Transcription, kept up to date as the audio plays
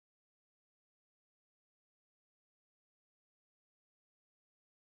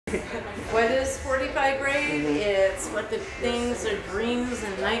What is 45 grade? It's what the things or dreams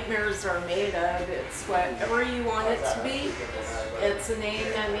and nightmares are made of. It's whatever you want it to be. It's a name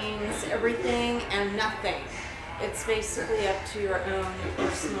that means everything and nothing. It's basically up to your own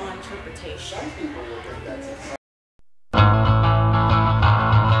personal interpretation.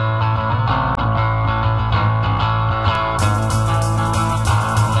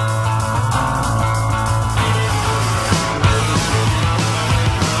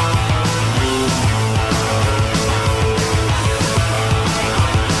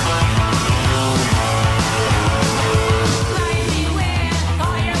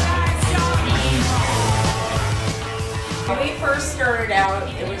 When we first started out,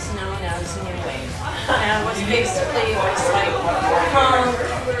 it was known as New Wave. And it was basically, it was like punk,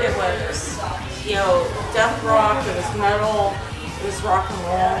 it was, you know, death rock, it was metal, it was rock and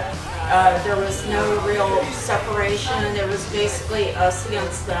roll. There was no real separation. It was basically us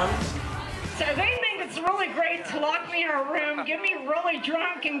against them. So they think it's really great to lock me in a room, get me really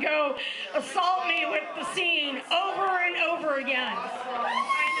drunk, and go assault me with the scene over and over again.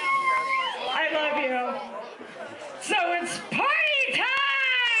 I love you. So it's party time!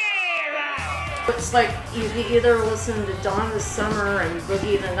 It's like you can either listen to Donna's Summer and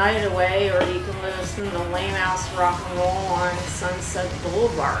Boogie the Night Away, or you can listen to lame-ass rock and roll on Sunset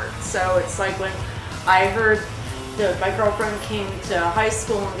Boulevard. So it's like when I heard my girlfriend came to high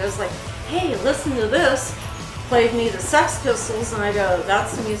school and goes like, hey, listen to this, played me the Sex Pistols, and I go,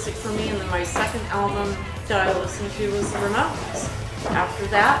 that's the music for me. And then my second album that I listened to was the Ramones. After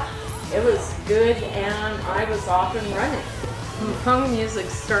that, it was good and I was off and running. Punk music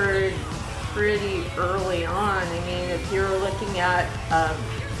started pretty early on. I mean, if you're looking at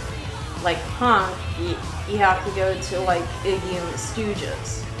like punk, you have to go to like Iggy and the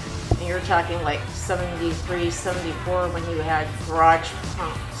Stooges. And you're talking like 73, 74 when you had garage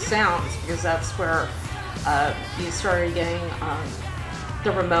punk sounds, because that's where you started getting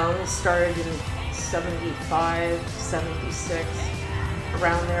the Ramones started in 75, 76.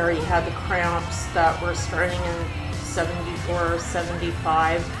 Around there, you had the Cramps that were starting in 74,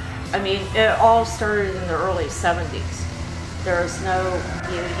 75. I mean, it all started in the early 70s. There's no,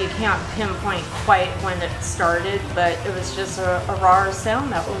 you can't pinpoint quite when it started, but it was just a raw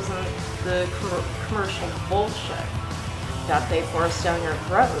sound that wasn't the commercial bullshit that they forced down your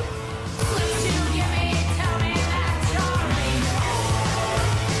throat.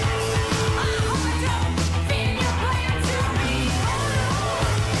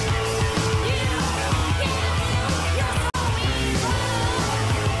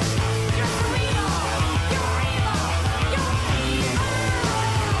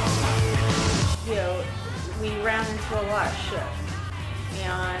 We ran into a lot of shit,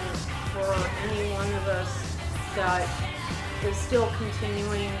 and for any one of us that is still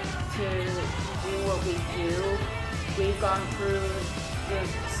continuing to do what we do, we've gone through the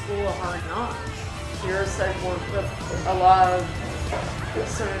school of hard knocks. Years I've worked with a lot of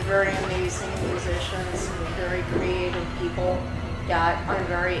some very amazing musicians, some very creative people that I'm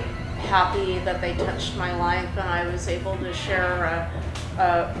very happy that they touched my life and I was able to share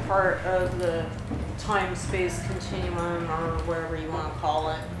a part of the time-space continuum, or whatever you want to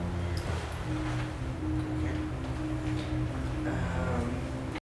call it.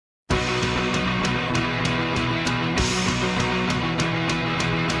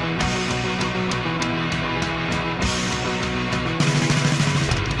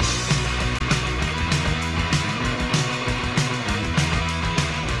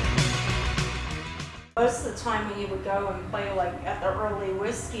 Most of the time when you would go and play like at the early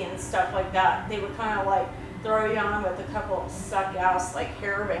whiskey and stuff like that, they would kind of like throw you on with a couple of suck-ass like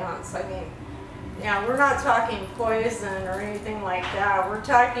hair bands. I mean, yeah, we're not talking Poison or anything like that. We're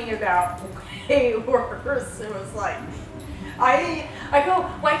talking about way worse. It was like, I go,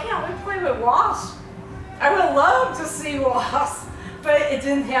 why can't we play with Wasp? I would love to see Wasp, but it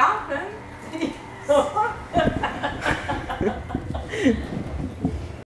didn't happen.